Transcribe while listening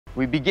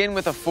We begin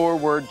with a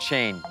 4-word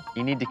chain.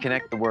 You need to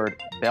connect the word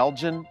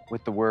Belgian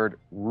with the word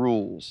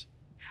rules.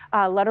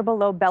 Letter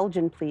below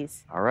Belgian,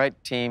 please. All right,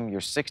 team,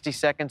 your 60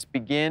 seconds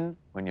begin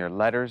when your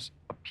letters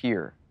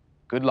appear.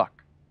 Good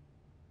luck.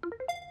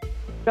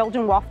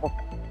 Belgian waffle.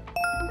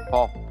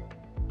 Paul.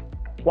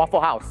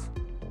 Waffle House.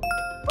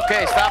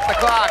 Okay, stop the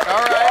clock.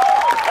 All right.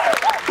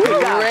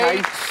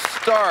 Great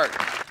start.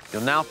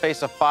 You'll now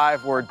face a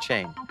 5-word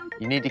chain.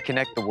 You need to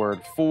connect the word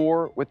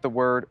for with the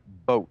word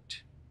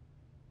boat.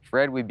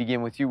 Fred, we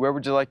begin with you. Where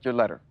would you like your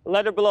letter?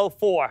 Letter below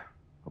 4.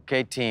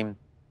 Okay, team,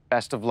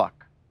 best of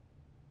luck.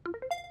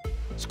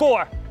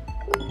 Score.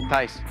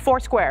 Tice. 4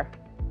 square.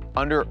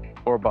 Under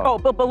or above? Oh,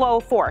 but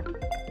below 4.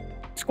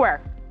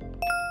 Square.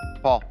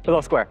 Paul. Below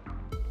square.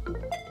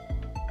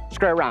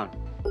 Square round.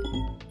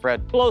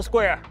 Fred. Below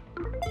square.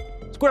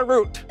 Square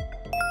root.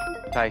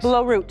 Tice.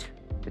 Below root.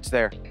 It's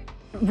there.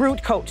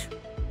 Root coat.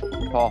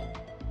 Paul.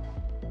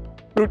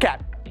 Root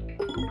cat.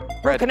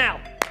 Fred. Root canal.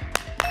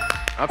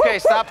 Okay,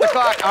 stop the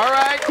clock. All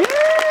right.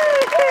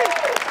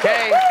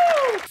 Okay.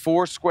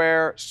 4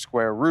 square,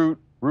 square root,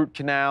 root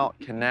canal,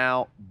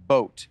 canal,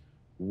 boat.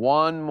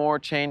 One more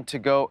chain to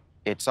go.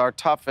 It's our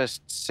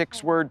toughest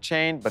 6-word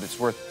chain, but it's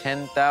worth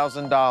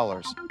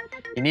 $10,000.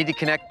 You need to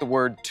connect the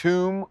word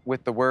tomb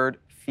with the word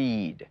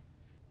feed.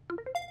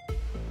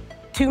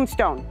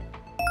 Tombstone.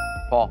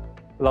 Paul.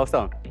 Below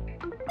stone.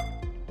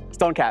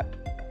 Stone cap.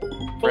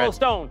 Fred. Below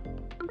stone.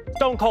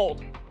 Stone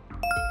cold.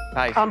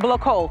 Tice. Below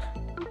cold.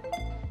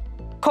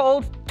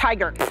 Cold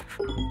tiger.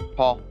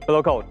 Paul.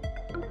 Below cold.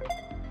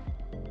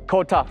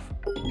 Cold tough.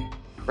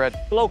 Fred.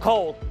 Below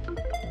cold.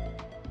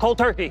 Cold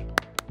turkey.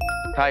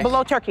 Tice.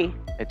 Below turkey.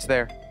 It's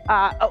there.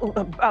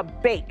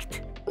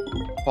 Baked.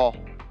 Paul.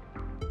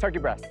 Turkey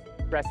breast.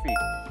 Breast feet.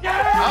 All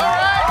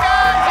right.